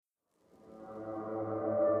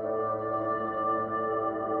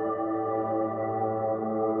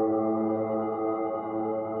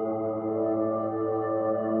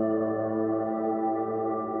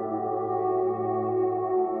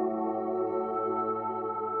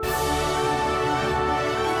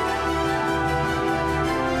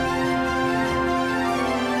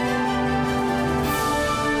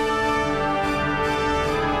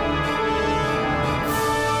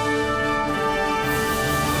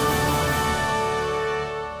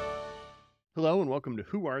Hello and welcome to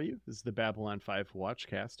Who Are You? This is the Babylon 5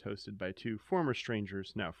 Watchcast, hosted by two former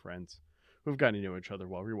strangers, now friends, who've gotten to know each other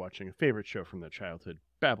while rewatching a favorite show from their childhood,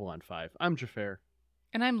 Babylon 5. I'm Xhafer,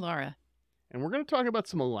 And I'm Laura. and we're going to talk about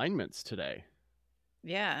some alignments today.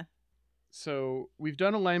 Yeah. So, we've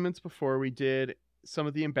done alignments before. We did some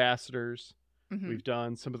of the ambassadors, Mm-hmm. we've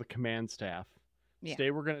done some of the command staff. Yeah.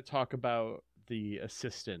 Today, we're going to talk about the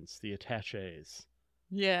assistants, the attachés.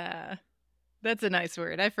 Yeah. That's a nice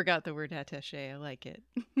word. I forgot the word attaché. I like it.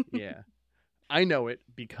 Yeah. I know it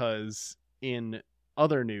because in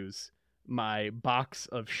other news, my box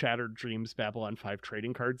of Shattered Dreams Babylon 5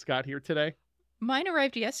 trading cards got here today. Mine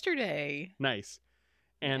arrived yesterday. Nice.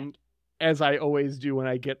 And as I always do when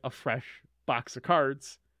I get a fresh box of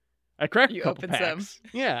cards, I crack a You couple open packs. some.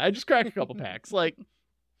 Yeah, I just crack a couple packs. Like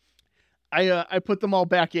I put them all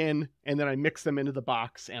back in and then I mix them into the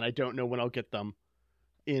box and I don't know when I'll get them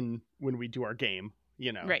in when we do our game,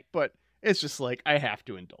 Right. But it's just like I have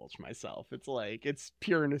to indulge myself. It's like it's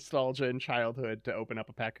pure nostalgia and childhood to open up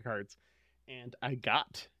a pack of cards. And I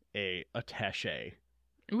got a attaché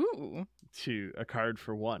Ooh. to a card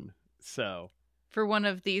for one. So For one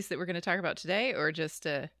of these that we're going to talk about today, or just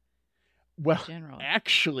well general?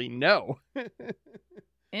 actually no.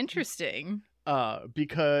 Interesting.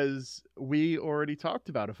 Because we already talked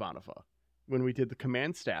about Ivanova when we did the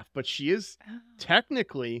command staff, but she is Oh.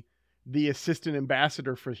 technically the assistant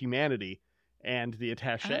ambassador for humanity and the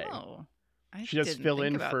attaché. Oh. I She does didn't fill think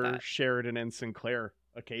in about for that. Sheridan and Sinclair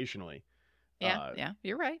occasionally. Yeah,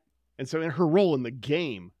 you're right. And so in her role in the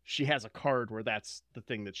game, she has a card where that's the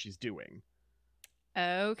thing that she's doing.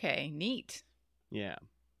 Okay, neat. Yeah.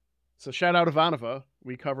 So shout out Ivanova.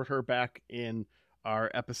 We covered her back in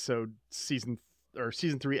our season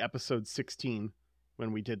 3, episode 16,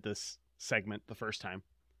 when we did this segment the first time.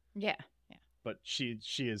 Yeah. But she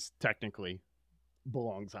is technically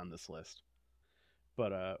belongs on this list.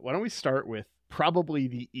 But why don't we start with probably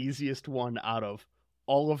the easiest one out of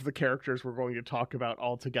all of the characters we're going to talk about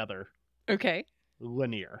all together. Okay.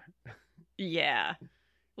 Lanier. Yeah.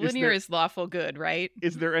 Is Linear there- is lawful good, right?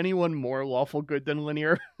 Is there anyone more lawful good than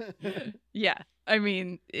Lanier? Yeah. I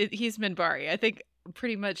mean, he's Minbari. I think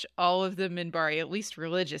pretty much all of the Minbari, at least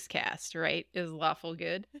religious caste, right, is lawful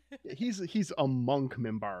good. He's a monk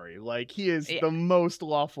Minbari. Like, he is Yeah. the most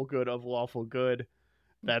lawful good of lawful good.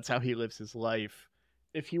 That's how he lives his life.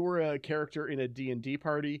 If he were a character in a D&D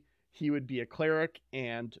party, he would be a cleric,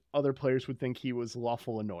 and other players would think he was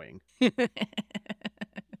lawful annoying.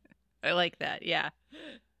 I like that. Yeah,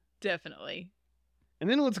 definitely. And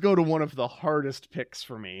then let's go to one of the hardest picks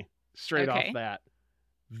for me. Straight Okay. off that,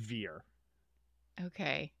 Veer.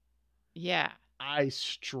 Okay. Yeah. I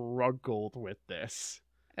struggled with this.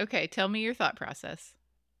 Okay. Tell me your thought process.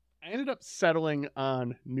 I ended up settling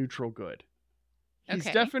on neutral good. He's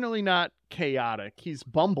Okay. definitely not chaotic. He's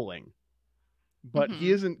bumbling. But he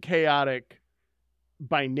Mhm. isn't chaotic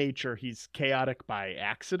by nature. He's chaotic by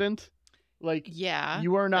accident. Like, Yeah.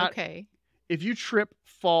 you are not... Okay. If you trip,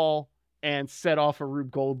 fall, and set off a Rube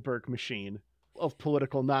Goldberg machine of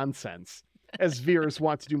political nonsense, as Veers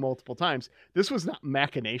want to do multiple times, this was not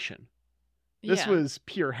machination. This Yeah. was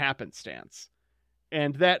pure happenstance.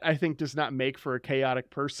 And that, I think, does not make for a chaotic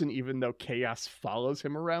person, even though chaos follows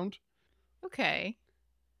him around. Okay.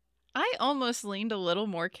 I almost leaned a little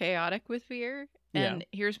more chaotic with Veer, and Yeah.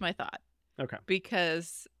 here's my thought. Okay.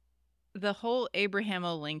 Because the whole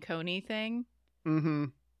Abrahamo Lincoln thing, Mm-hmm.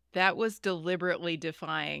 that was deliberately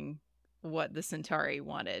defying what the Centauri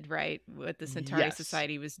wanted, right? What the Centauri Yes.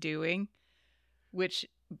 Society was doing, which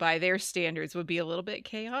by their standards would be a little bit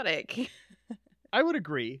chaotic. I would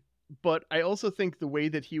agree, but I also think the way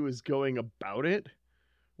that he was going about it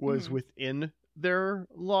was Mhm. within their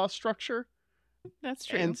law structure. That's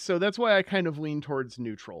true. And so that's why I kind of lean towards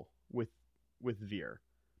neutral with Veer.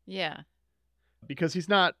 Yeah. Because he's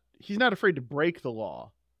not afraid to break the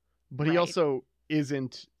law, but he Right. also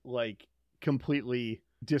isn't like completely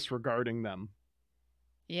disregarding them.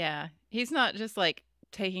 Yeah. He's not just like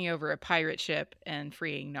taking over a pirate ship and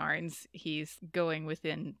freeing Narns. He's going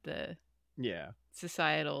within the Yeah.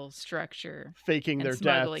 societal structure Faking and their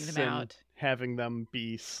smuggling deaths them and out. having them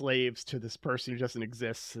be slaves to this person who doesn't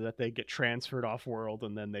exist so that they get transferred off world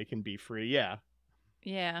and then they can be free. Yeah.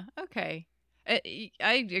 Yeah. Okay.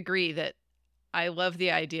 I agree that I love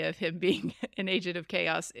the idea of him being an agent of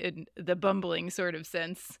chaos in the bumbling sort of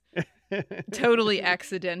sense. Totally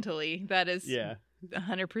accidentally. That is Yeah.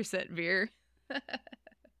 100% Veer.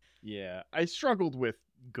 Yeah. I struggled with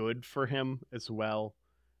good for him as well.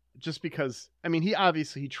 Just because, I mean,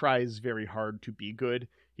 he tries very hard to be good.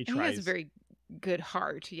 He And he tries. has a very good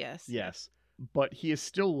heart, yes. Yes. But he is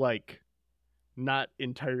still, like, not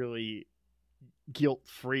entirely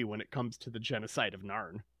guilt-free when it comes to the genocide of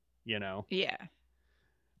Narn, you know? Yeah.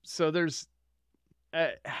 So there's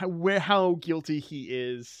how guilty he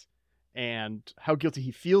is and how guilty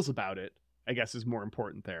he feels about it, I guess, is more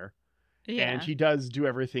important there. Yeah. And he does do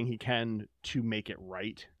everything he can to make it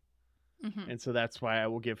right. Mm-hmm. And so that's why I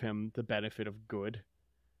will give him the benefit of good.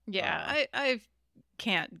 Yeah, I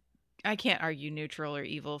can't argue neutral or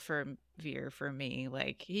evil for Veer for me.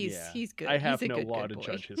 Like he's good. I have he's a no good, law good to boy.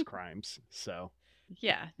 judge his crimes, so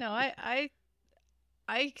Yeah, no,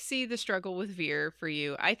 I see the struggle with Veer for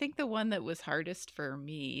you. I think the one that was hardest for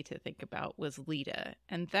me to think about was Lita,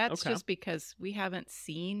 and that's Okay. just because we haven't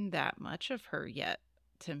seen that much of her yet.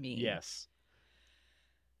 To me, yes.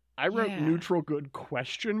 I wrote neutral good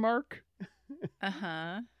question mark.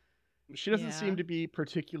 Uh-huh. She doesn't seem to be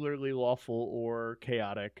particularly lawful or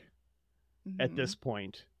chaotic at this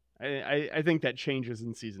point. I think that changes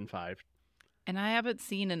in season 5. And I haven't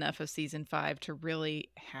seen enough of season 5 to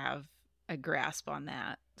really have a grasp on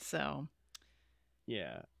that. So,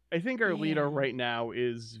 yeah. I think our leader right now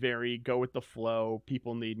is very go with the flow.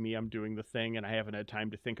 People need me. I'm doing the thing. And I haven't had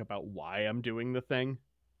time to think about why I'm doing the thing.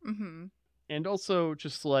 Mm-hmm. And also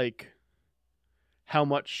just like how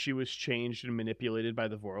much she was changed and manipulated by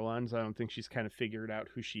the Vorlons. I don't think she's kind of figured out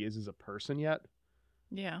who she is as a person yet.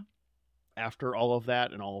 Yeah. After all of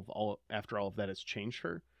that and after all of that has changed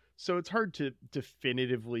her. So it's hard to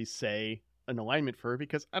definitively say an alignment for her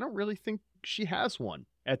because I don't really think she has one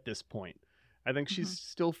at this point. I think she's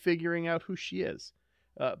still figuring out who she is.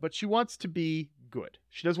 But she wants to be good.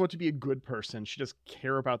 She does want to be a good person. She does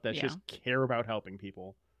care about that. She does care about helping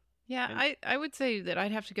people. Yeah, and I would say that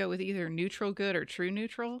I'd have to go with either neutral good or true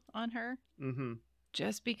neutral on her. Mm-hmm.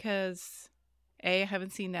 Just because, I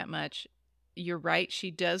haven't seen that much. You're right.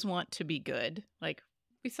 She does want to be good. Like,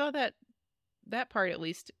 we saw that part, at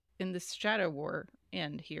least in this Shadow War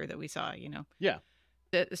end here that we saw, you know? Yeah.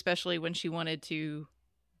 That, especially when she wanted to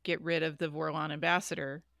get rid of the Vorlon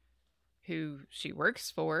ambassador who she works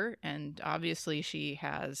for. And obviously she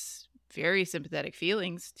has very sympathetic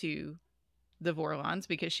feelings to the Vorlons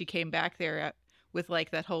because she came back there with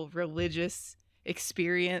like that whole religious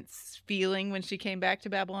experience feeling when she came back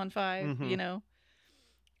to Babylon 5, you know?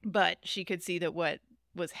 But she could see that what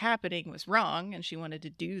was happening was wrong and she wanted to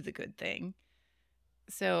do the good thing.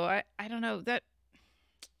 So I don't know, that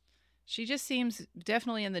she just seems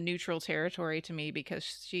definitely in the neutral territory to me because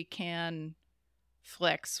she can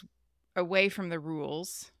flex away from the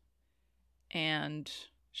rules and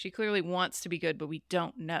she clearly wants to be good, but we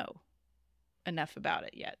don't know enough about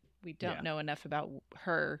it yet. We don't know enough about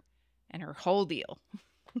her and her whole deal.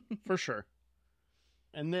 For sure.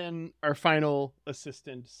 And then our final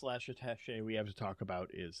assistant / attaché we have to talk about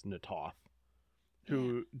is Natoth,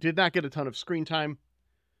 who did not get a ton of screen time,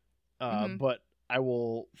 but I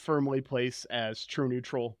will firmly place as true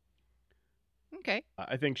neutral. Okay.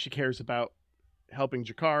 I think she cares about helping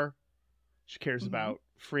Jakar. She cares about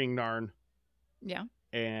freeing Narn. Yeah.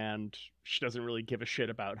 And she doesn't really give a shit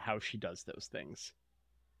about how she does those things.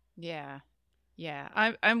 Yeah. Yeah.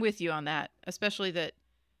 I'm with you on that, especially that,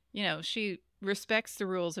 you know, she respects the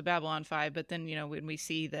rules of Babylon 5, but then, you know, when we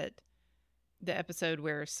see that the episode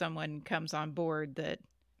where someone comes on board, that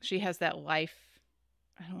she has that life,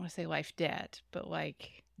 I don't want to say life debt, but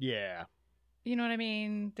like, yeah, you know what I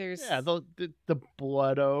mean? There's the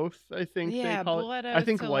blood oath, I think they call blood it. oath. I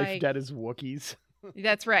think life debt is Wookiees.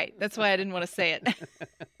 That's right. That's why I didn't want to say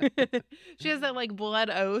it. She has that like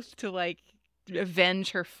blood oath to like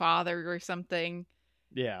avenge her father or something.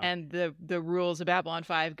 Yeah. And the rules of Babylon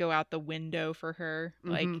 5 go out the window for her.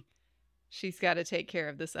 Like she's got to take care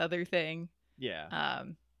of this other thing. Yeah.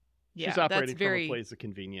 Yeah. She's operating from a place of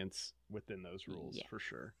convenience within those rules for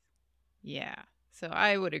sure. Yeah. So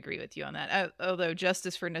I would agree with you on that. Although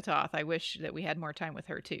justice for Natoth, I wish that we had more time with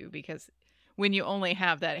her too, because when you only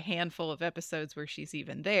have that handful of episodes where she's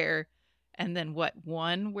even there, and then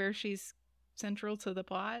one where she's central to the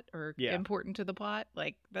plot or important to the plot,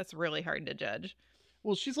 like that's really hard to judge.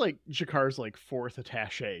 Well, she's like Jakar's like fourth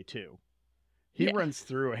attaché too. He runs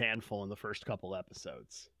through a handful in the first couple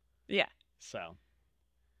episodes. Yeah. So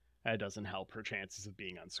that doesn't help her chances of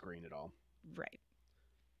being on screen at all. Right.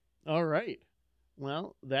 All right.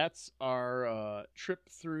 Well, that's our trip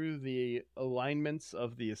through the alignments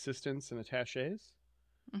of the assistants and attachés.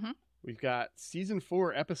 We've got season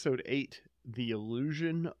 4, episode 8, The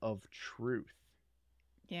Illusion of Truth.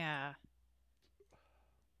 Yeah.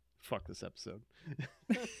 Fuck this episode.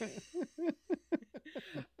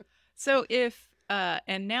 So if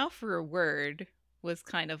and now for a word was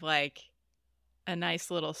kind of like a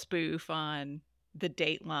nice little spoof on the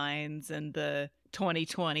Datelines and the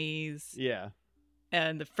 2020s. Yeah.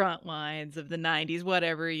 and the front lines of the 90s,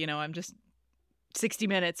 whatever, I'm just 60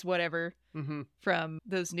 Minutes, whatever, from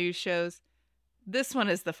those news shows. This one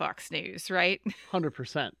is the Fox News, right?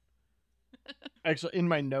 100%. Actually, in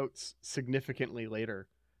my notes, significantly later,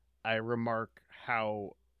 I remark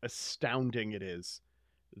how astounding it is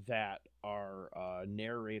that our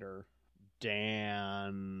narrator,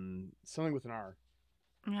 Dan, something with an R.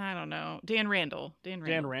 I don't know. Dan Randall,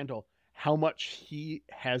 how much he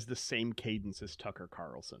has the same cadence as Tucker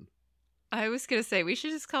Carlson. I was going to say, we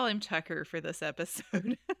should just call him Tucker for this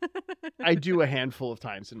episode. I do a handful of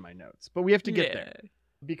times in my notes, but we have to get there.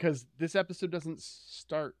 Because this episode doesn't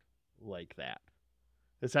start like that.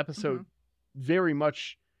 This episode very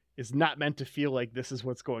much is not meant to feel like this is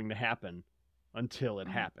what's going to happen until it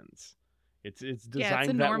happens. It's designed that way. It's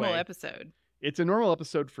a normal episode. It's a normal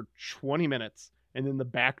episode for 20 minutes, and then the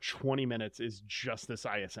back 20 minutes is just this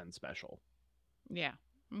ISN special. Yeah.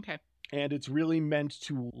 Okay. And it's really meant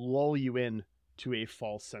to lull you in to a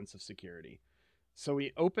false sense of security. So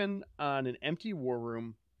we open on an empty war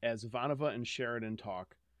room as Ivanova and Sheridan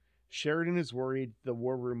talk. Sheridan is worried the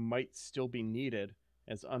war room might still be needed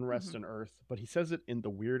as unrest on Earth, but he says it in the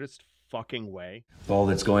weirdest fucking way. With all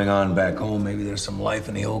that's going on back home, maybe there's some life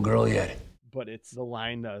in the old girl yet. But it's the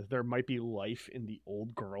line, there might be life in the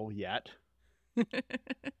old girl yet.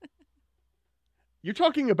 You're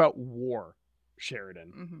talking about war,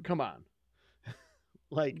 Sheridan. Come on.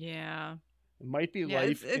 Yeah. It might be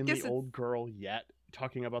life in the old girl yet.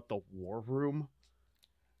 Talking about the war room.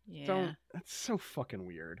 Yeah. That's so fucking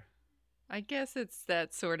weird. I guess it's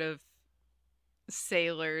that sort of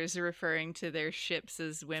sailors referring to their ships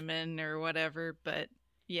as women or whatever, but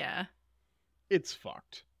yeah. It's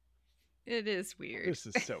fucked. It is weird. This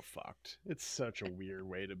is so fucked. It's such a weird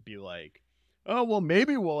way to be like, oh, well,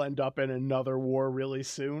 maybe we'll end up in another war really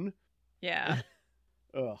soon. Yeah.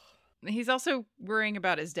 Ugh. He's also worrying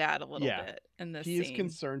about his dad a little bit in this scene. He is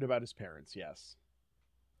concerned about his parents, yes.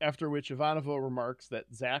 After which Ivanova remarks that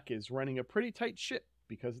Zach is running a pretty tight ship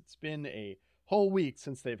because it's been a whole week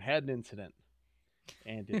since they've had an incident.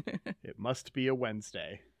 And it must be a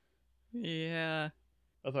Wednesday. Yeah.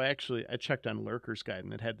 Although I checked on Lurker's Guide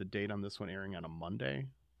and it had the date on this one airing on a Monday,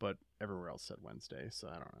 but everywhere else said Wednesday, so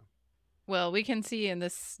I don't know. Well, we can see in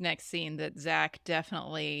this next scene that Zach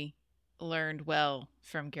definitely learned well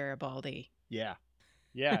from Garibaldi. Yeah.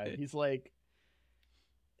 Yeah, he's like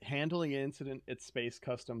handling an incident at Space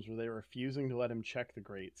Customs where they're refusing to let him check the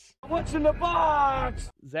grates. What's in the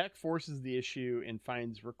box? Zach forces the issue and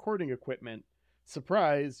finds recording equipment.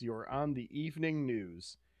 Surprise, you're on the evening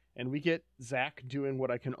news. And we get Zach doing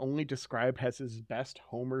what I can only describe as his best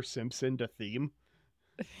Homer Simpson to theme.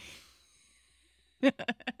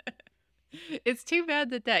 It's too bad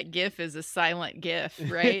that GIF is a silent GIF,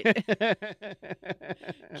 right?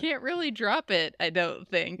 Can't really drop it, I don't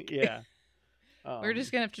think. Yeah. We're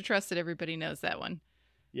just going to have to trust that everybody knows that one.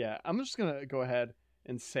 Yeah, I'm just going to go ahead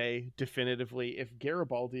and say definitively, if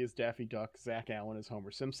Garibaldi is Daffy Duck, Zach Allen is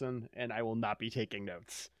Homer Simpson, and I will not be taking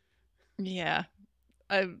notes. Yeah,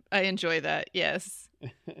 I enjoy that, yes.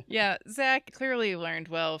 Yeah, Zach clearly learned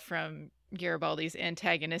well from Garibaldi's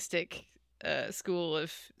antagonistic school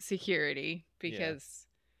of security because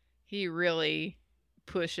he really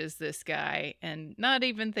pushes this guy and not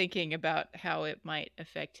even thinking about how it might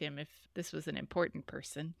affect him if this was an important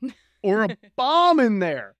person. Or a bomb in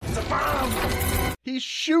there. It's a bomb! He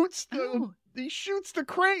shoots the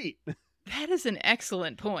crate. That is an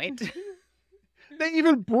excellent point. They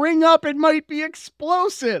even bring up it might be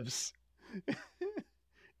explosives.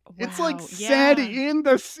 It's like said in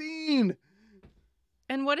the scene.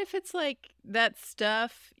 And what if it's like that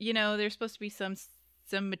stuff, there's supposed to be some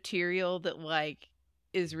material that like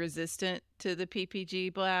is resistant to the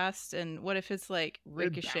PPG blast, and what if it's like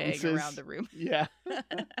ricocheting around the room? Yeah.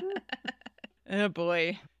 Oh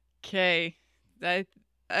boy. Okay.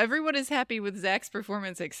 Everyone is happy with Zach's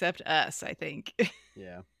performance except us, I think.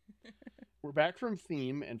 Yeah. We're back from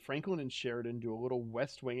theme, and Franklin and Sheridan do a little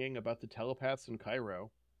West Winging about the telepaths in Cairo.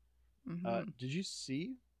 Did you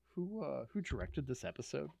see who directed this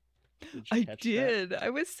episode? I did. I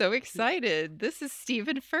was so excited. This is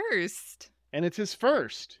Stephen First. And it's his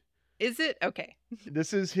first. Is it? Okay.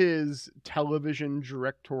 This is his television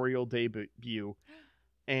directorial debut.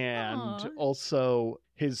 And also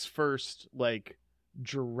his first, like,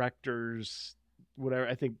 director's, whatever.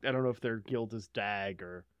 I don't know if their guild is DAG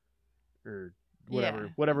or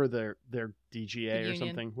whatever their DGA or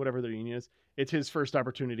something, whatever their union is. It's his first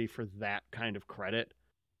opportunity for that kind of credit.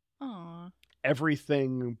 Aww.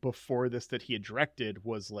 Everything before this that he had directed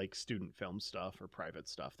was like student film stuff or private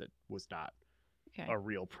stuff that was not a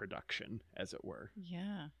real production, as it were.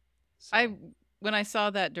 Yeah. So. when I saw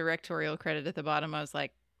that directorial credit at the bottom, I was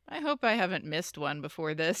like, I hope I haven't missed one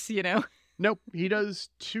before this, you know? Nope. He does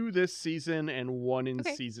 2 this season and 1 in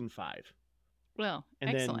Okay. season 5. Well, And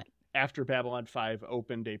excellent. then after Babylon 5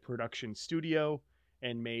 opened a production studio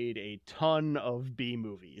and made a ton of B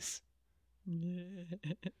movies.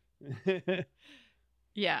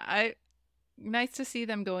 Yeah, nice to see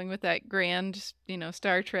them going with that grand,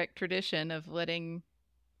 Star Trek tradition of letting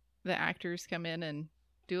the actors come in and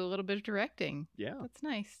do a little bit of directing. Yeah. That's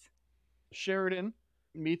nice. Sheridan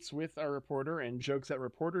meets with our reporter and jokes that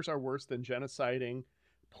reporters are worse than genociding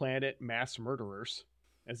planet mass murderers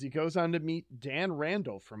as he goes on to meet Dan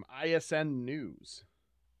Randall from ISN News.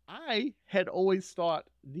 I had always thought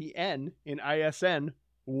the N in ISN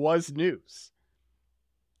was news.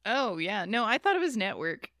 Oh, yeah. No, I thought it was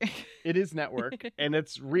network. It is network, and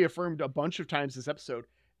it's reaffirmed a bunch of times this episode,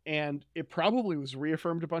 and it probably was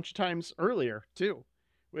reaffirmed a bunch of times earlier, too.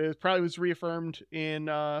 It probably was reaffirmed in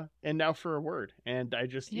And Now for a Word, and I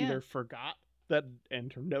just either forgot that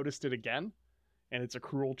and noticed it again, and it's a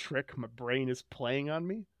cruel trick my brain is playing on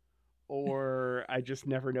me, or I just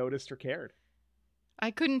never noticed or cared. I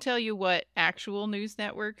couldn't tell you what actual news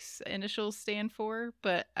networks initials stand for,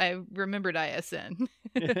 but I remembered ISN.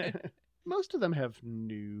 Most of them have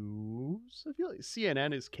news. I feel like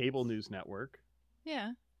CNN is cable news network.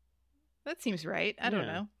 Yeah, that seems right. I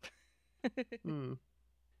don't know.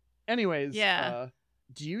 Anyways, yeah.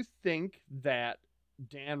 Do you think that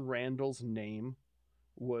Dan Randall's name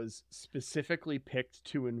was specifically picked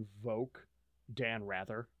to invoke Dan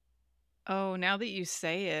Rather? Oh, now that you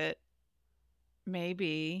say it,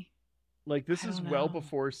 maybe. Like, this is well know.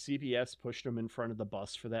 before CBS pushed him in front of the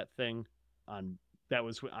bus for that thing. That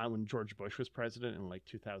was when George Bush was president in like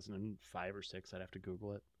 2005 or 6. I'd have to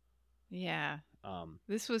Google it. Yeah.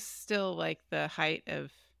 This was still like the height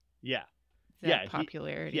of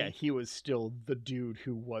popularity. He was still the dude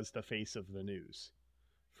who was the face of the news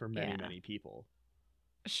for many people.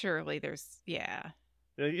 Surely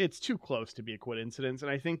It's too close to be a coincidence,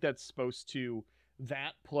 and I think that's supposed to,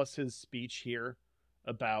 that plus his speech here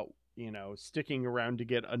about, sticking around to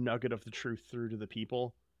get a nugget of the truth through to the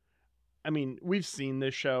people. I mean, we've seen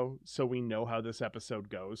this show, so we know how this episode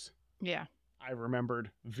goes. Yeah. I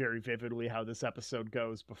remembered very vividly how this episode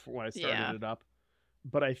goes before when I started it up.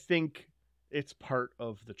 But I think it's part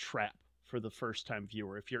of the trap for the first-time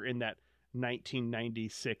viewer if you're in that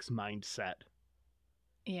 1996 mindset.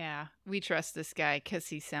 Yeah, we trust this guy because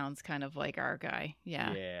he sounds kind of like our guy.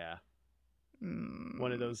 Yeah. Yeah.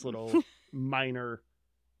 One of those little minor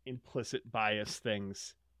implicit bias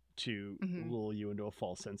things to lull you into a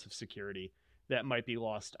false sense of security that might be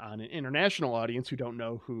lost on an international audience who don't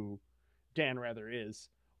know who Dan Rather is,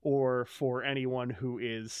 or for anyone who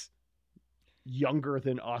is younger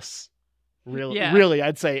than us. Really,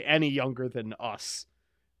 I'd say any younger than us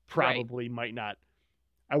probably might not.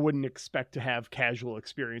 I wouldn't expect to have casual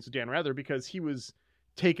experience with Dan Rather because he was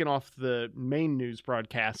taken off the main news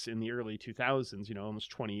broadcasts in the early 2000s,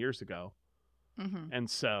 almost 20 years ago. And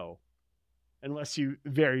so, unless you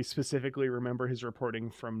very specifically remember his reporting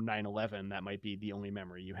from 9/11, that might be the only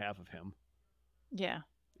memory you have of him. Yeah.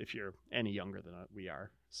 If you're any younger than we are.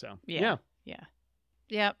 So, yeah.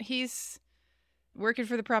 He's working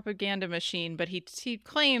for the propaganda machine, but he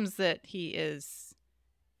claims that he is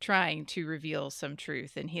trying to reveal some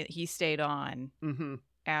truth, and he stayed on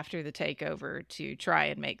after the takeover to try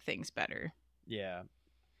and make things better. Yeah.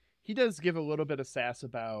 He does give a little bit of sass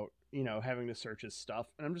about, having to search his stuff.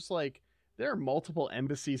 And I'm just like, there are multiple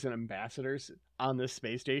embassies and ambassadors on this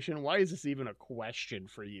space station. Why is this even a question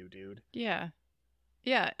for you, dude? Yeah.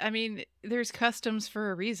 Yeah. I mean, there's customs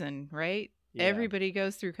for a reason, right? Yeah. Everybody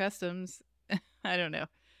goes through customs. I don't know.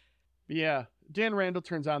 Yeah. Dan Randall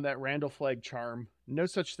turns on that Randall flag charm. No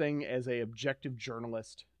such thing as a objective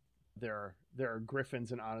journalist. There are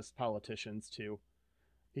griffins and honest politicians, too.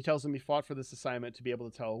 He tells him he fought for this assignment to be able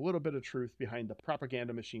to tell a little bit of truth behind the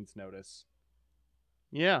propaganda machine's notice.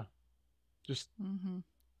 Yeah. Just,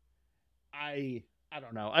 I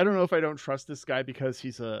don't know. I don't know if I don't trust this guy because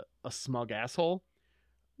he's a smug asshole.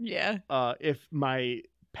 Yeah. If my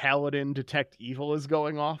paladin detect evil is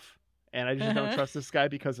going off and I just don't trust this guy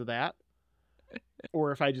because of that.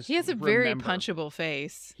 Or if I just He has a very punchable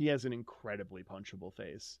face. He has an incredibly punchable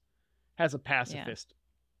face. Has a pacifist.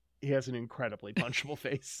 He has an incredibly punchable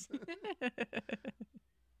face.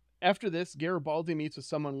 After this, Garibaldi meets with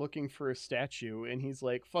someone looking for a statue, and he's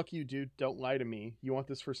like, fuck you, dude, don't lie to me. You want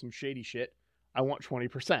this for some shady shit? I want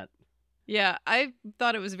 20%. Yeah, I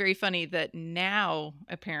thought it was very funny that now,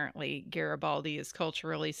 apparently, Garibaldi is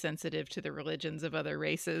culturally sensitive to the religions of other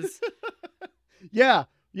races. Yeah,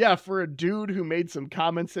 Yeah, for a dude who made some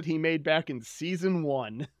comments that he made back in season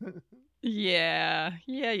 1. Yeah.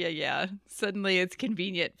 Suddenly it's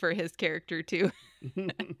convenient for his character to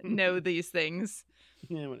know these things.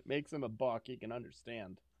 Yeah, when it makes him a buck, he can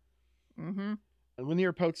understand. Mm-hmm. And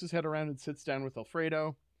Lanier pokes his head around and sits down with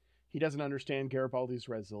Alfredo. He doesn't understand Garibaldi's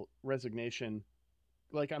resignation,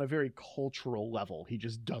 like on a very cultural level. He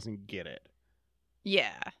just doesn't get it.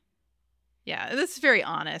 Yeah. Yeah, this is very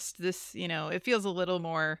honest. This, it feels a little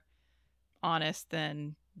more honest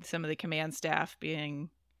than some of the command staff being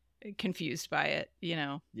confused by it,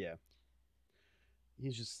 Yeah.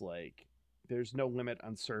 He's just like, there's no limit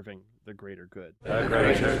on serving the greater good. The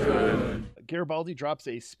greater good. Garibaldi drops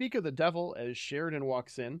a speak of the devil as Sheridan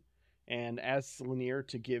walks in and asks Lanier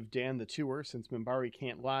to give Dan the tour since Minbari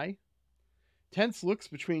can't lie. Tense looks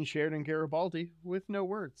between Sheridan and Garibaldi with no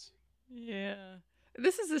words. Yeah.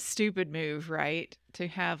 This is a stupid move, right? To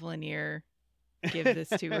have Lanier give this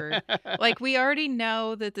tour. Like, we already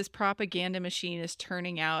know that this propaganda machine is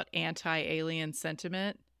turning out anti-alien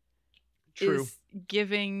sentiment. True. Is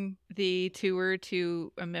giving the tour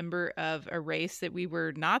to a member of a race that we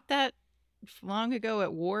were not that long ago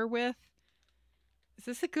at war with. Is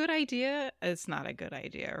this a good idea? It's not a good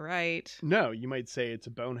idea, right? No, you might say it's a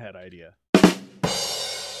bonehead idea.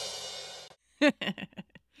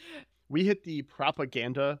 We hit the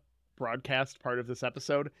propaganda broadcast part of this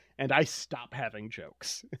episode, and I stop having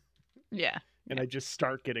jokes. Yeah. And I just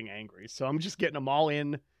start getting angry. So I'm just getting them all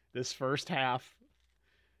in this first half.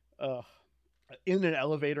 In an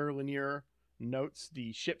elevator, Lanier notes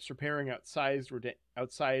the ships repairing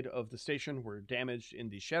outside of the station were damaged in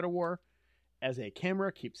the Shadow War, as a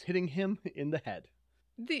camera keeps hitting him in the head.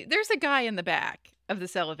 There's a guy in the back of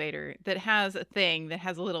this elevator that has a thing that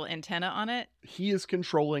has a little antenna on it. He is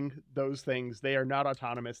controlling those things. They are not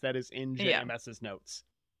autonomous. That is in JMS's notes.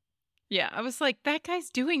 Yeah, I was like, that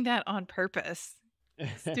guy's doing that on purpose.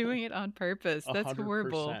 He's doing it on purpose. That's 100%.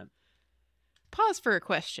 Horrible. Pause for a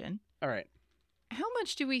question. All right. How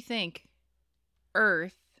much do we think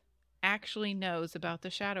Earth actually knows about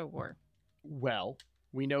the Shadow War? Well,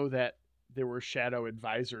 we know that there were shadow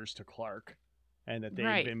advisors to Clark, and that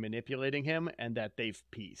they've been manipulating him, and that they've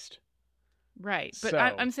pieced. Right. But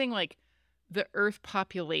I'm saying, like, the Earth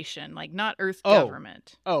population, like, not Earth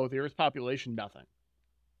government. Oh, the Earth population, nothing.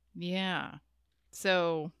 Yeah.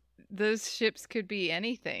 So those ships could be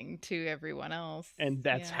anything to everyone else. And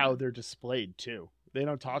that's how they're displayed, too. They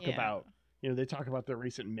don't talk about, they talk about the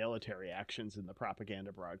recent military actions in the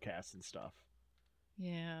propaganda broadcasts and stuff.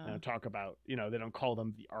 Yeah. They don't talk about, they don't call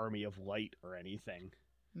them the Army of Light or anything.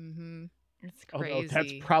 Mm-hmm. It's crazy. Although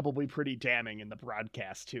that's probably pretty damning in the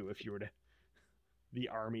broadcast, too, if you were to... The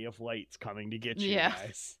Army of Light's coming to get you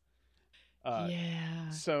guys.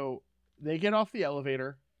 So they get off the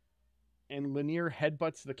elevator, and Lanier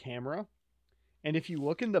headbutts the camera. And if you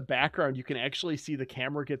look in the background, you can actually see the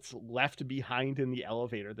camera gets left behind in the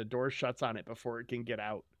elevator. The door shuts on it before it can get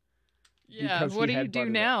out. Yeah, what do you do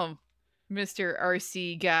now, Mr.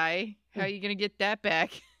 RC guy? How are you going to get that back?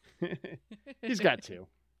 He's got to.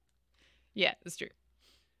 Yeah, that's true.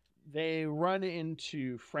 They run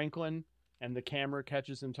into Franklin, and the camera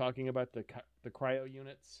catches him talking about the cryo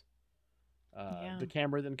units. The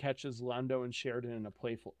camera then catches Lando and Sheridan in a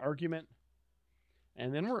playful argument.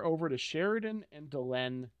 And then we're over to Sheridan and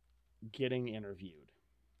Delenn getting interviewed.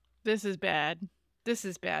 This is bad. This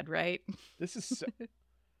is bad, right? This is so...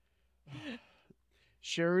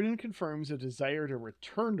 Sheridan confirms a desire to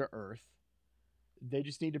return to Earth. They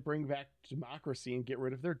just need to bring back democracy and get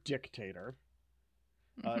rid of their dictator.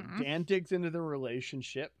 Dan digs into the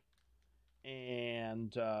relationship.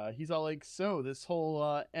 And he's all like, so this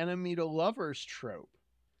whole enemy to lovers trope.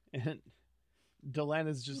 And Delenn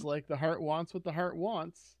is just like, the heart wants what the heart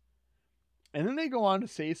wants. And then they go on to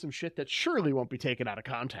say some shit that surely won't be taken out of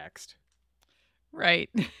context. Right.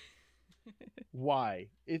 Why?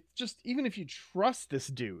 It's just, even if you trust this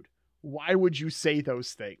dude, why would you say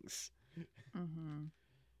those things?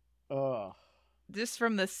 Just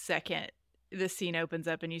from the second the scene opens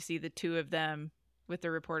up and you see the two of them with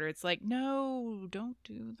the reporter, it's like, no, don't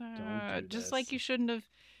do that. Don't do just this. like you shouldn't have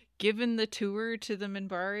given the tour to the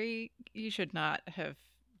Minbari. You should not have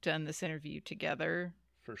done this interview together.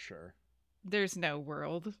 For sure. There's no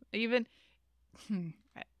world. Even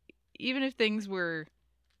if things were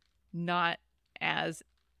not as,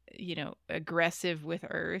 aggressive with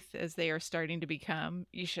Earth as they are starting to become,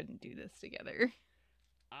 you shouldn't do this together.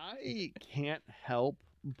 I can't help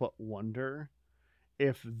but wonder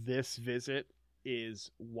if this visit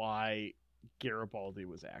is why Garibaldi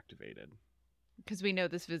was activated. Because we know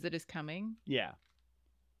this visit is coming? Yeah.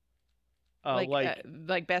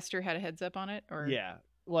 Like Bester had a heads up on it? Or yeah.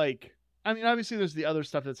 like, I mean, obviously there's the other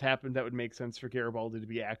stuff that's happened that would make sense for Garibaldi to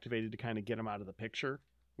be activated to kind of get him out of the picture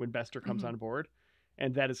when Bester comes on board,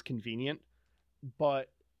 and that is convenient. But,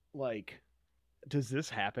 like, does this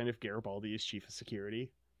happen if Garibaldi is chief of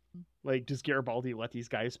security? Like, does Garibaldi let these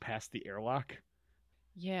guys pass the airlock?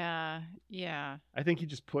 Yeah. I think he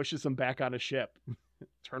just pushes them back on a ship.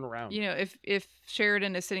 Turn around. You know, if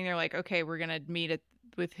Sheridan is sitting there like, okay, we're gonna meet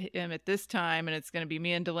with him at this time, and it's gonna be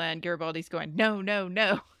me and Delenn, Garibaldi's going,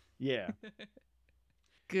 no. Yeah.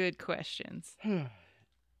 Good questions.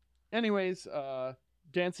 Anyways,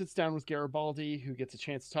 Dan sits down with Garibaldi, who gets a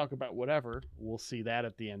chance to talk about whatever. We'll see that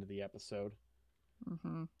at the end of the episode.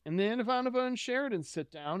 And then Ivanova and Sheridan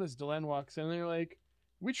sit down as Delenn walks in, and they're like,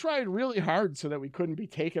 we tried really hard so that we couldn't be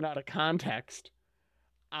taken out of context.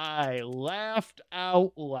 I laughed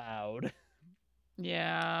out loud.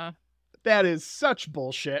 Yeah. That is such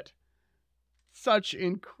bullshit. Such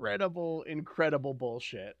incredible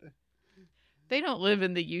bullshit. They don't live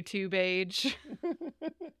in the YouTube age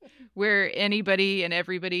where anybody and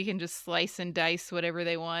everybody can just slice and dice whatever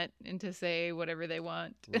they want and to say whatever they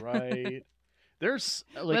want. Right. There's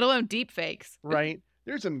like, let alone deep fakes. Right.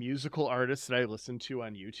 There's a musical artist that I listen to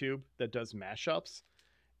on YouTube that does mashups,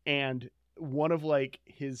 and one of like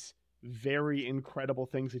his very incredible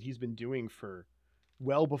things that he's been doing for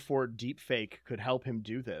well before deepfake could help him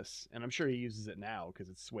do this, and I'm sure he uses it now because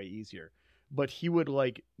it's way easier, but he would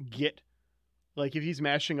like get, like, if he's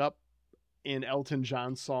mashing up an Elton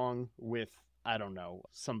John song with, I don't know,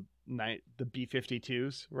 the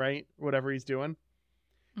B-52s, right? Whatever he's doing,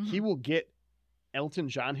 he will get Elton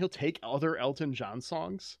John, he'll take other Elton John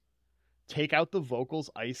songs, take out the vocals,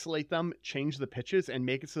 isolate them, change the pitches, and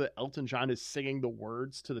make it so that Elton John is singing the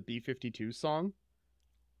words to the B-52 song.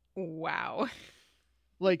 Wow.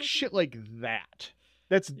 Like shit like that.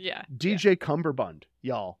 That's DJ Cumberbund,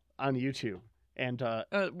 y'all, on YouTube. And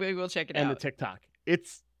we will check it out. And the TikTok.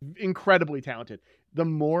 It's incredibly talented. The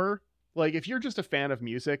more, like, if you're just a fan of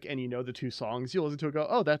music and you know the two songs, you'll listen to it and go,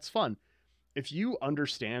 oh, that's fun. If you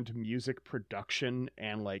understand music production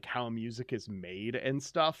and like how music is made and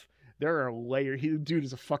stuff, there are layers. Dude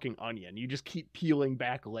is a fucking onion. You just keep peeling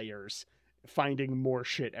back layers, finding more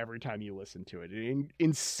shit every time you listen to it.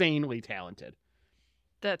 Insanely talented.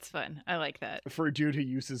 That's fun. I like that. For a dude who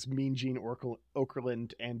uses Mean Gene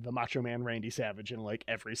Okerlund and the Macho Man Randy Savage in like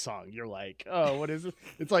every song, you're like, oh, what is it?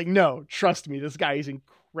 It's like, no, trust me, this guy is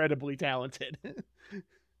incredibly talented.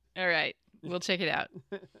 All right, we'll check it out.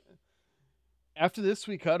 After this,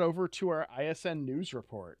 we cut over to our ISN news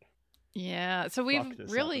report. Yeah, so we've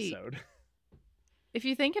really, if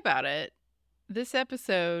you think about it, this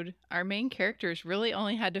episode, our main characters really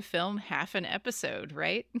only had to film half an episode,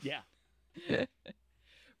 right? Yeah.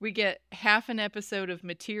 We get half an episode of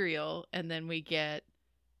material, and then we get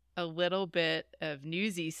a little bit of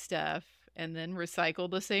newsy stuff, and then recycle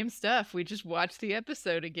the same stuff. We just watch the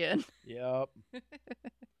episode again. Yep.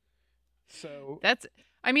 So that's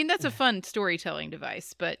a fun storytelling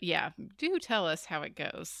device, but yeah, do tell us how it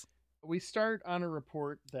goes. We start on a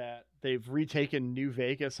report that they've retaken New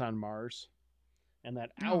Vegas on Mars, and that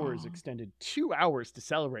hours extended 2 hours to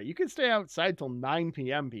celebrate. You can stay outside till 9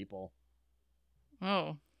 p.m., people.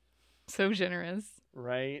 Oh, so generous.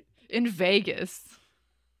 Right? In Vegas.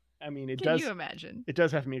 I mean, Can you imagine? It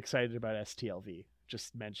does have me excited about STLV.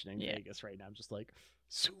 Just mentioning Vegas right now. I'm just like,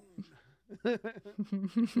 soon.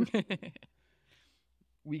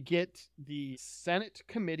 We get the Senate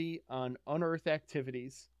Committee on Unearthed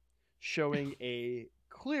Activities showing a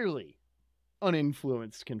clearly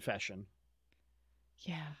uninfluenced confession.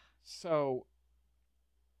 Yeah. So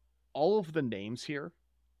all of the names here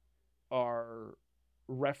are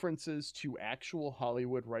references to actual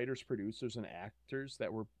Hollywood writers, producers, and actors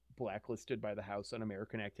that were blacklisted by the House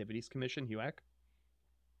Un-American Activities Commission, HUAC.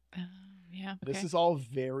 Yeah. Okay. This is all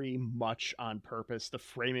very much on purpose. The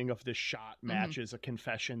framing of this shot matches a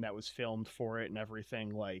confession that was filmed for it and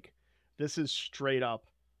everything. Like, this is straight up.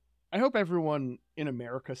 I hope everyone in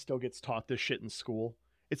America still gets taught this shit in school.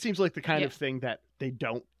 It seems like the kind of thing that they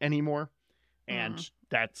don't anymore. And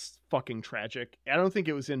that's fucking tragic. I don't think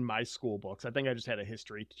it was in my school books. I think I just had a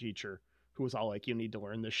history teacher who was all like, you need to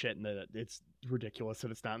learn this shit, and that it's ridiculous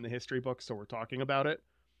that it's not in the history books, so we're talking about it.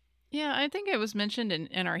 Yeah, I think it was mentioned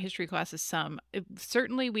in our history classes some.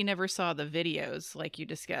 Certainly we never saw the videos like you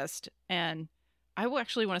discussed. And I will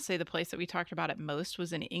actually want to say the place that we talked about it most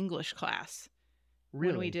was in English class.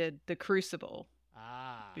 Really? When we did the Crucible.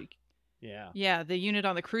 Yeah. Yeah, the unit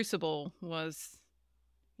on the Crucible was,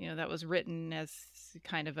 that was written as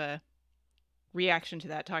kind of a reaction to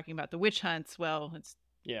that, talking about the witch hunts. Well,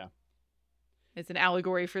 it's an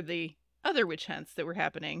allegory for the other witch hunts that were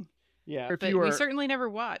happening. Yeah. But we certainly never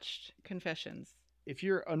watched Confessions. If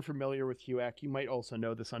you're unfamiliar with HUAC, you might also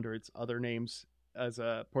know this under its other names as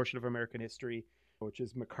a portion of American history, which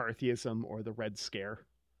is McCarthyism or the Red Scare.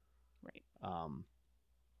 Right.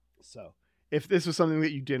 So if this was something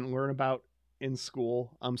that you didn't learn about in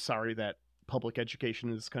school, I'm sorry that public education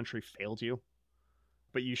in this country failed you.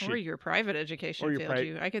 But you should. Or your private education failed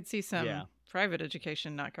you. I could see some private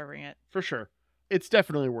education not covering it. For sure. It's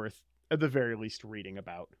definitely worth, at the very least, reading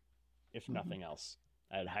about, if nothing else.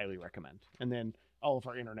 I'd highly recommend. And then all of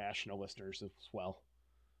our international listeners as well.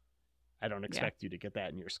 I don't expect you to get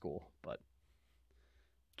that in your school, but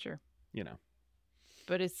sure, you know.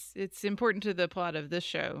 But it's important to the plot of this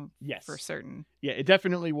show, yes, for certain. Yeah, it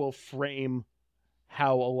definitely will frame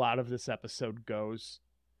how a lot of this episode goes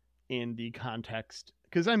in the context.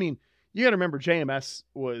 Because I mean, you got to remember, JMS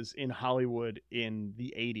was in Hollywood in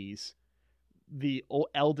the 80s. The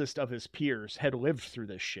eldest of his peers had lived through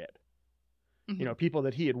this shit. You know, people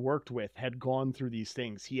that he had worked with had gone through these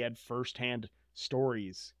things. He had firsthand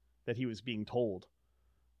stories that he was being told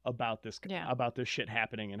about this shit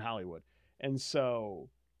happening in Hollywood. And so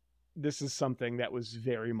this is something that was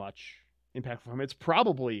very much impactful for him. It's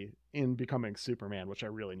probably in Becoming Superman, which I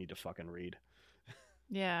really need to fucking read.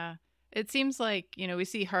 Yeah. It seems like, you know, we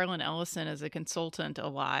see Harlan Ellison as a consultant a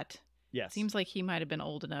lot. Yes. It seems like he might have been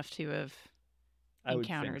old enough to have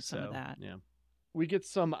encountered some of that. Yeah. We get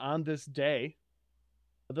some on this day.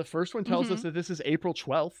 The first one tells us that this is April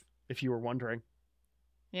 12th, if you were wondering.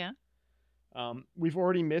 Yeah. We've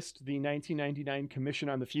already missed the 1999 Commission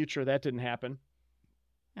on the Future. That didn't happen.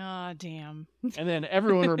 Ah, damn. And then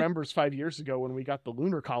everyone remembers 5 years ago when we got the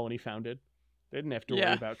lunar colony founded. They didn't have to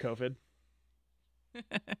worry about COVID.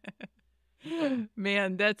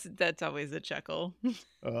 Man, that's always a chuckle.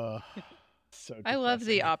 So I love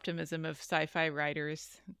the optimism of sci-fi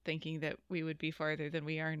writers thinking that we would be farther than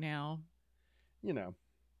we are now. You know,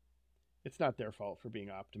 it's not their fault for being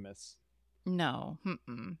optimists. No.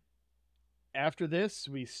 Mm-mm. After this,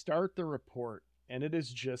 we start the report, and it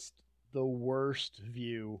is just the worst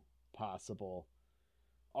view possible.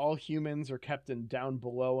 All humans are kept in down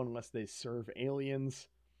below unless they serve aliens.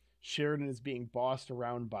 Sheridan is being bossed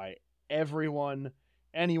around by everyone.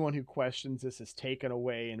 Anyone who questions this is taken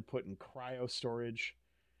away and put in cryo storage.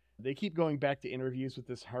 They keep going back to interviews with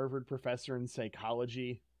this Harvard professor in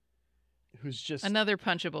psychology who's just... another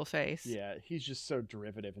punchable face. Yeah, he's just so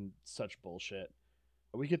derivative and such bullshit.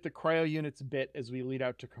 We get the cryo units bit as we lead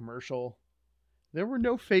out to commercial. There were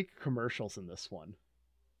no fake commercials in this one.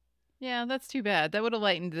 Yeah, that's too bad. That would have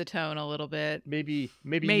lightened the tone a little bit. Maybe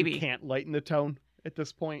you can't lighten the tone at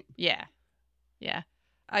this point. Yeah. Yeah.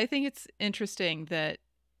 I think it's interesting that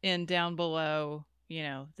in Down Below, you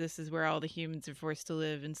know, this is where all the humans are forced to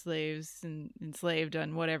live enslaved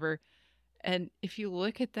on whatever. And if you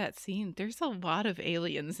look at that scene, there's a lot of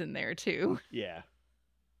aliens in there too. Yeah.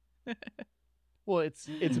 Well, it's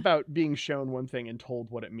about being shown one thing and told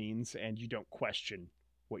what it means, and you don't question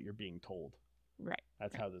what you're being told. Right.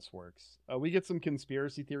 That's how this works. We get some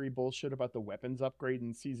conspiracy theory bullshit about the weapons upgrade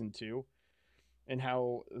in season 2 and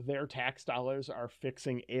how their tax dollars are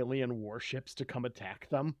fixing alien warships to come attack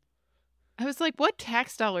them. I was like, what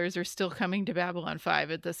tax dollars are still coming to Babylon 5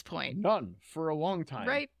 at this point? None for a long time.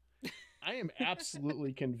 Right. I am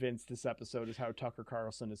absolutely convinced this episode is how Tucker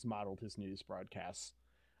Carlson has modeled his news broadcasts.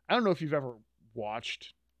 I don't know if you've ever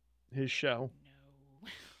watched his show.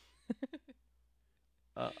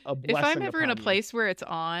 No. If I'm ever in a place where it's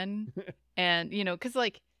on and, you know, because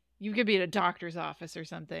like you could be at a doctor's office or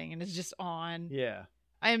something and it's just on. Yeah.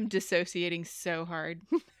 I am dissociating so hard.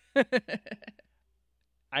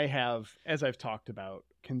 I have, as I've talked about,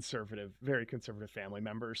 very conservative family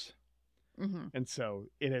members. Mm-hmm. And so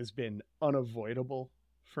it has been unavoidable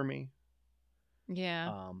for me.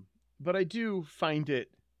 Yeah. But I do find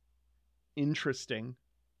it interesting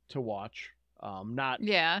to watch. Not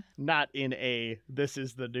in a this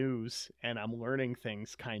is the news and I'm learning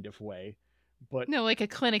things kind of way, but no, like a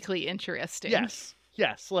clinically interesting.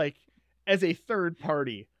 Yes, like as a third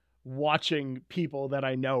party watching people that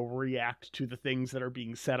I know react to the things that are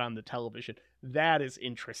being said on the television. That is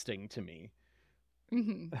interesting to me.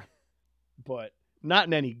 Mm-hmm. But not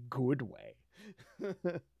in any good way.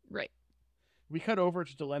 Right. We cut over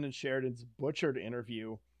to Delenn and Sheridan's butchered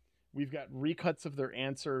interview. We've got recuts of their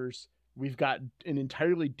answers. We've got an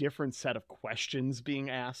entirely different set of questions being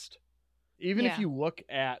asked. Even if you look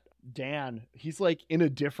at Dan, he's like in a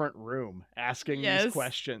different room asking these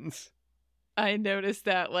questions. I noticed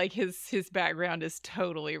that, like his background is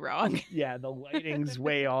totally wrong. Yeah, the lighting's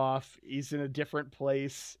way off. He's in a different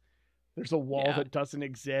place. There's a wall that doesn't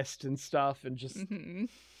exist and stuff, and just... Mm-hmm.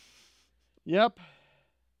 Yep.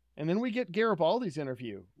 And then we get Garibaldi's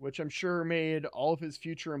interview, which I'm sure made all of his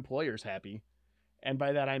future employers happy. And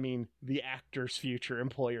by that, I mean the actor's future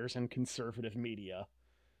employers in conservative media.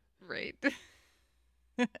 Right.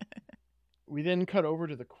 We then cut over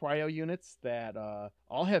to the cryo units that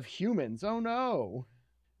all have humans. Oh no.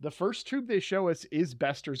 The first tube they show us is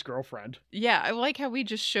Bester's girlfriend. Yeah, I like how we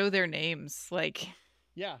just show their names. Like,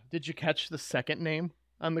 Yeah. Did you catch the second name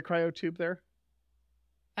on the cryo tube there?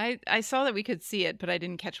 I saw that we could see it, but I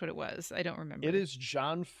didn't catch what it was. I don't remember. It is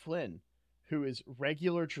John Flynn, who is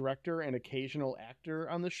regular director and occasional actor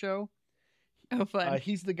on the show. Oh, fun.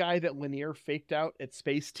 He's the guy that Lanier faked out at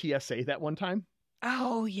Space TSA that one time.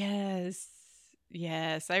 Oh, yes.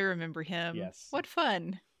 Yes, I remember him. Yes. What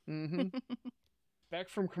fun. Mm-hmm. Back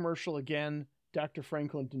from commercial again, Dr.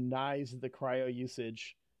 Franklin denies the cryo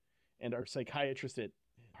usage, and our psychiatrist at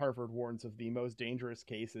Harvard warns of the most dangerous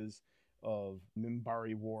cases of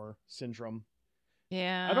Mimbari War syndrome.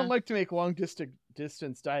 Yeah. I don't like to make long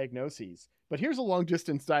distance diagnoses, but here's a long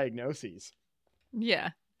distance diagnosis.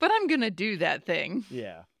 Yeah, but I'm going to do that thing.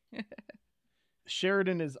 Yeah.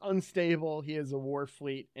 Sheridan is unstable. He has a war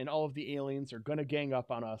fleet, and all of the aliens are going to gang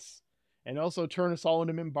up on us and also turn us all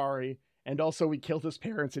into Mimbari. And also, we killed his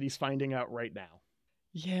parents, and he's finding out right now.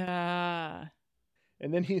 Yeah.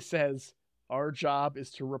 And then he says, our job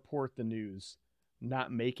is to report the news,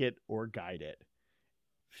 not make it or guide it.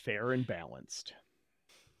 Fair and balanced.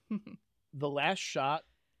 The last shot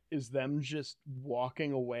is them just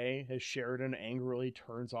walking away as Sheridan angrily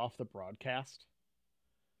turns off the broadcast.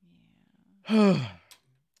 Yeah.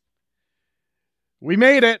 We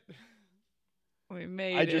made it. We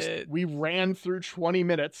made it. We ran through 20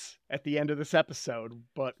 minutes at the end of this episode,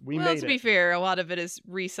 but we made it. To be fair, a lot of it is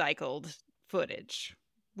recycled footage.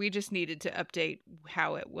 We just needed to update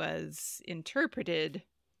how it was interpreted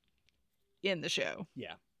in the show.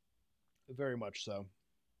 Yeah, very much so.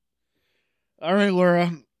 All right,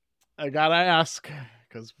 Laura, I gotta ask,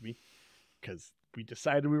 because we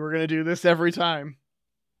decided we were gonna do this every time.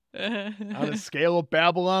 On a scale of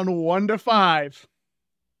Babylon 1 to 5,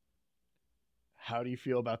 how do you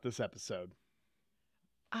feel about this episode?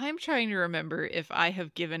 I'm trying to remember if I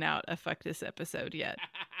have given out a fuck this episode yet.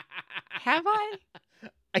 Have I?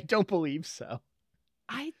 I don't believe so.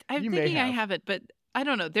 I'm thinking I haven't, but I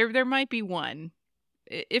don't know. There might be one.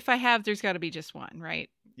 If I have, there's got to be just one, right?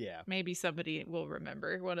 Yeah. Maybe somebody will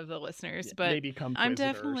remember, one of the listeners. Yeah, but maybe come I'm Quizzitor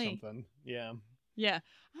definitely or something. Yeah. Yeah.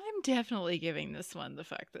 I'm definitely giving this one the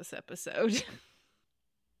fuck this episode.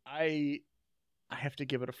 I have to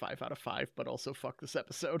give it a 5 out of 5, but also fuck this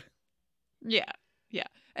episode. Yeah. Yeah.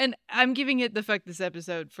 And I'm giving it the fuck this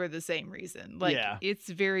episode for the same reason. Like, It's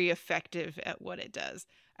very effective at what it does.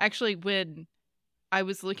 Actually, when I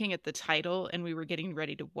was looking at the title and we were getting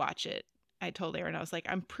ready to watch it, I told Aaron, I was like,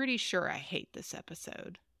 I'm pretty sure I hate this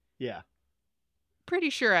episode. Yeah. Pretty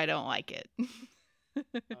sure I don't like it.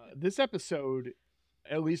 This episode,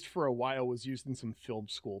 at least for a while, was used in some film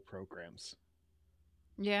school programs.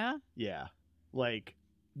 Yeah? Yeah. Like,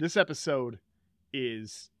 this episode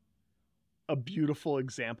is a beautiful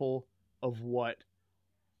example of what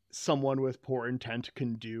someone with poor intent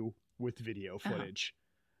can do with video footage.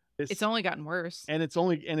 It's only gotten worse. And it's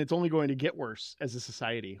only going to get worse as a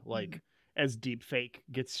society. Like, as deepfake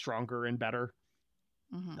gets stronger and better.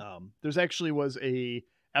 Mm-hmm. There's actually was a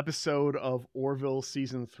episode of Orville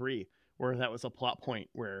season 3 where that was a plot point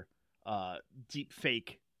where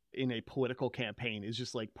deepfake in a political campaign is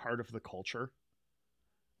just like part of the culture,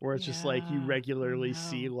 where it's just like you regularly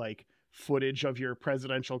see like footage of your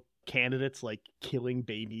presidential candidates like killing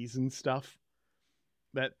babies and stuff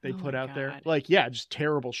that they put out there. Like, yeah, just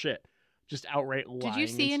terrible shit, just outright lying. Did you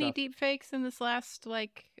see any deepfakes in this last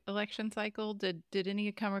like election cycle? Did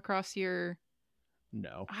any come across your?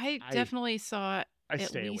 No, I definitely saw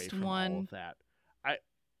at least one. All of that.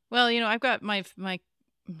 Well, I've got my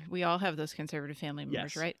we all have those conservative family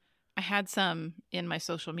members, right? I had some in my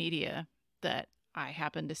social media that I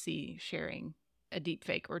happened to see sharing a deep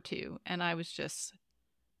fake or two, and I was just,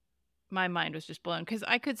 my mind was just blown because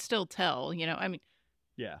I could still tell, I mean,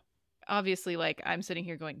 yeah, obviously, like I'm sitting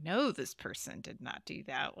here going, no, this person did not do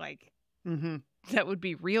that. Like, that would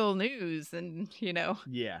be real news, and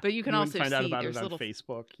yeah. But you can also find out see about there's it on little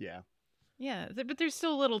Facebook, yeah, but there's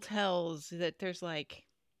still little tells that there's like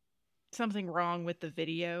something wrong with the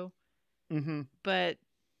video, but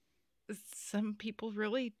some people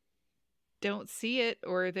really don't see it,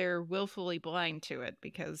 or they're willfully blind to it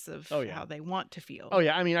because of how they want to feel. Oh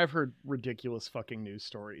yeah, I mean, I've heard ridiculous fucking news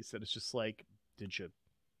stories that it's just like, did you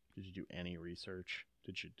do any research?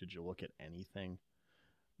 Did you look at anything?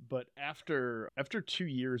 But after 2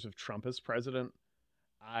 years of Trump as president,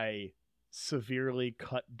 I severely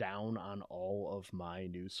cut down on all of my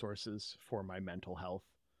news sources for my mental health,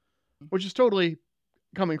 which is totally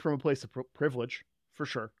coming from a place of privilege, for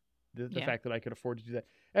sure. The fact that I could afford to do that.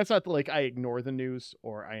 And it's not like I ignore the news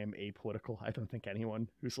or I am apolitical. I don't think anyone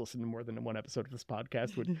who's listened to more than one episode of this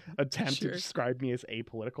podcast would attempt to describe me as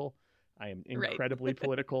apolitical. I am incredibly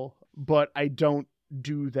political, but I don't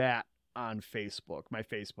do that on Facebook. My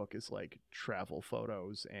Facebook is like travel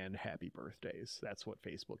photos and happy birthdays. That's what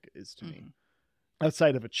Facebook is to me.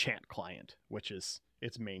 Outside of a chat client, which is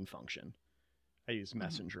its main function. I use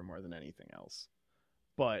Messenger more than anything else.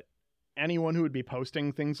 But anyone who would be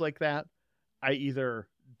posting things like that, I either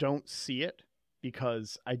don't see it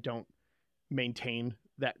because I don't maintain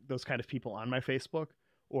those kind of people on my Facebook,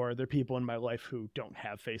 or they're people in my life who don't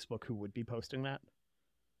have Facebook who would be posting that.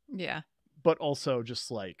 Yeah. But also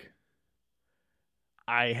just like,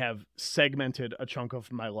 I have segmented a chunk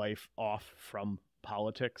of my life off from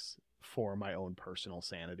politics for my own personal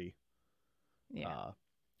sanity. Yeah.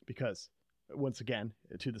 Because once again,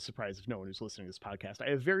 to the surprise of no one who's listening to this podcast, I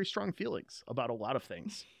have very strong feelings about a lot of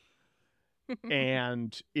things.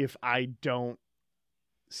 And if I don't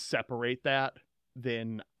separate that,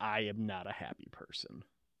 then I am not a happy person.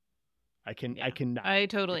 I cannot. I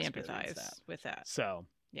totally empathize with that. So,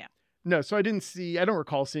 yeah. No, so I don't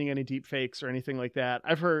recall seeing any deep fakes or anything like that.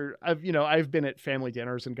 I've been at family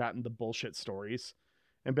dinners and gotten the bullshit stories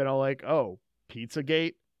and been all like, oh,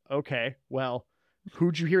 Pizzagate? Okay, well,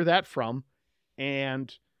 who'd you hear that from?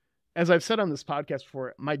 And as I've said on this podcast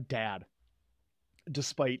before, my dad,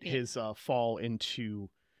 despite his fall into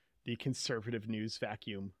the conservative news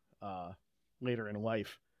vacuum later in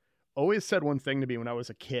life, always said one thing to me when I was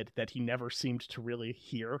a kid that he never seemed to really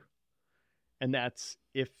hear. And that's,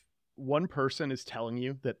 if one person is telling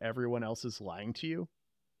you that everyone else is lying to you,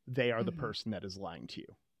 they are the person that is lying to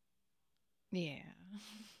you. Yeah.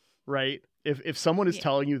 Right? If someone is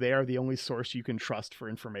telling you they are the only source you can trust for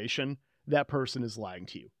information, that person is lying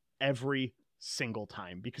to you every single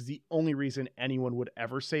time, because the only reason anyone would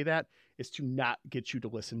ever say that is to not get you to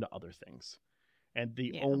listen to other things. And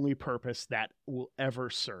the only purpose that will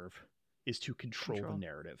ever serve is to control the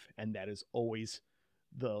narrative. And that is always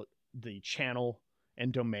the channel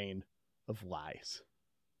and domain of lies.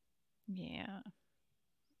 Yeah.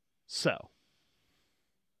 So,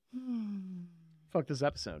 fuck this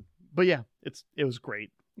episode. But yeah, it was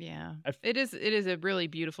great. Yeah. It is a really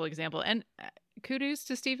beautiful example. And kudos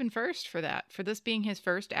to Stephen First for that, for this being his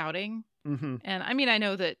first outing. Mm-hmm. And I mean, I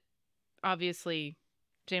know that obviously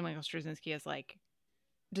J. Michael Straczynski has like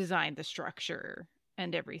designed the structure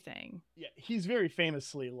and everything. Yeah, he's very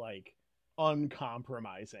famously like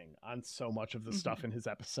uncompromising on so much of the stuff in his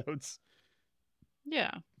episodes.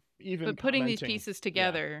 Yeah. But putting these pieces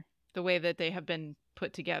together the way that they have been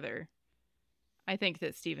put together, I think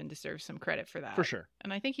that Stephen deserves some credit for that. For sure.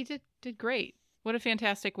 And I think he did great. What a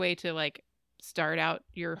fantastic way to like start out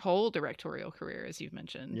your whole directorial career, as you've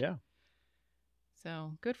mentioned. Yeah.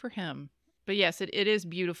 So good for him. But yes, it is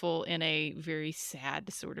beautiful in a very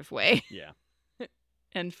sad sort of way. Yeah.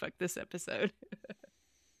 And fuck this episode.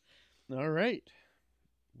 All right.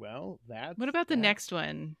 Well, what about the next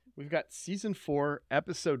one? We've got season 4,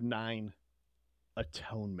 episode 9,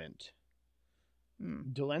 Atonement.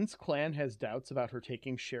 Delen's clan has doubts about her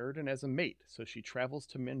taking Sheridan as a mate, so she travels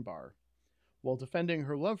to Minbar. While defending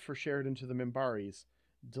her love for Sheridan to the Minbaris,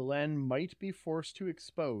 Delen might be forced to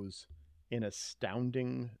expose an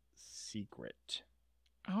astounding secret.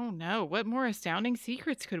 Oh no, what more astounding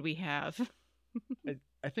secrets could we have?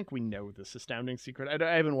 I think we know this astounding secret.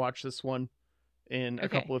 I haven't watched this one in a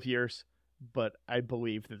couple of years, but I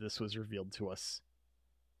believe that this was revealed to us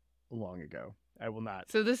long ago. I will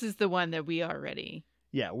not. So this is the one that we already.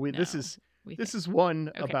 Yeah, this is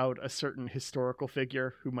one about a certain historical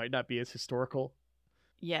figure who might not be as historical.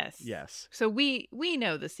 Yes. Yes. So we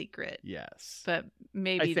know the secret. Yes. But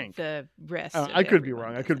maybe the rest. I could be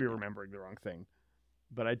wrong. I could be remembering the wrong thing.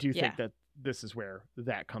 But I do think that this is where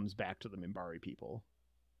that comes back to the Minbari people.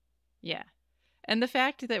 Yeah. And the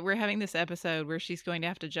fact that we're having this episode where she's going to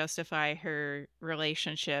have to justify her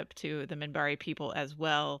relationship to the Minbari people as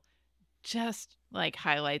well just like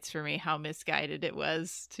highlights for me how misguided it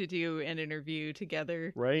was to do an interview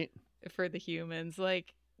together. Right. For the humans.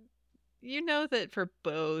 Like, you know that for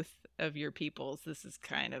both of your peoples, this is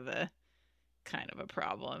kind of a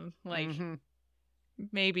problem. Like,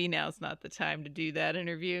 maybe now's not the time to do that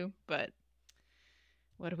interview, but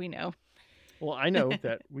what do we know? Well, I know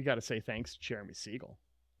that we got to say thanks to Jeremy Siegel.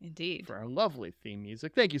 Indeed. For our lovely theme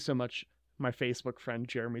music. Thank you so much, my Facebook friend,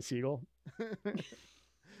 Jeremy Siegel.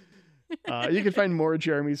 You can find more of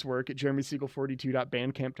Jeremy's work at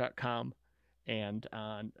jeremysiegel42.bandcamp.com. and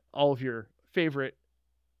on all of your favorite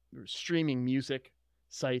streaming music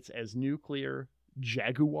sites as Nuclear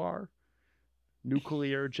Jaguar.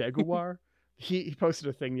 He posted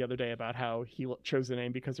a thing the other day about how he chose the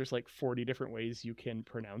name because there's like 40 different ways you can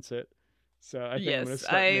pronounce it. So I think I'm going to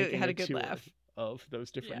start making had a a good tour laugh of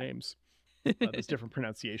those different names, those different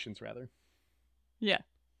pronunciations rather. Yeah.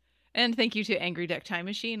 And thank you to Angry Duck Time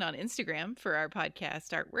Machine on Instagram for our podcast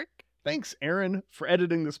artwork. Thanks, Aaron, for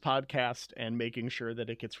editing this podcast and making sure that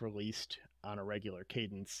it gets released on a regular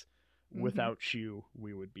cadence. Without you,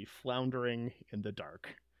 we would be floundering in the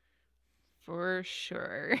dark. For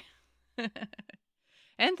sure.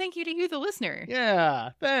 And thank you to you, the listener.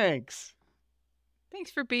 Yeah, thanks.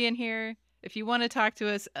 Thanks for being here. If you want to talk to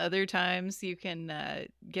us other times, you can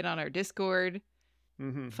get on our Discord.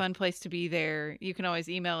 Fun place to be there. You can always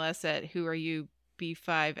email us at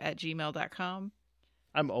whoareyoub5@gmail.com.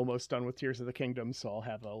 I'm almost done with Tears of the Kingdom, so I'll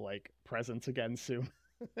have a presence again soon.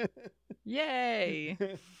 Yay!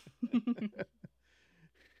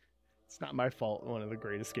 It's not my fault. One of the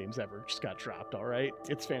greatest games ever just got dropped, all right?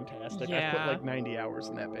 It's fantastic. Yeah. I've put 90 hours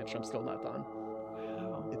in that bitch. I'm still not done.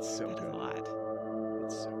 Wow. It's so good. good. A lot.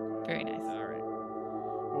 It's so good. Very nice. All right.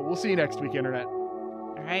 Well, we'll see you next week, Internet.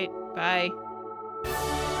 All right. Bye.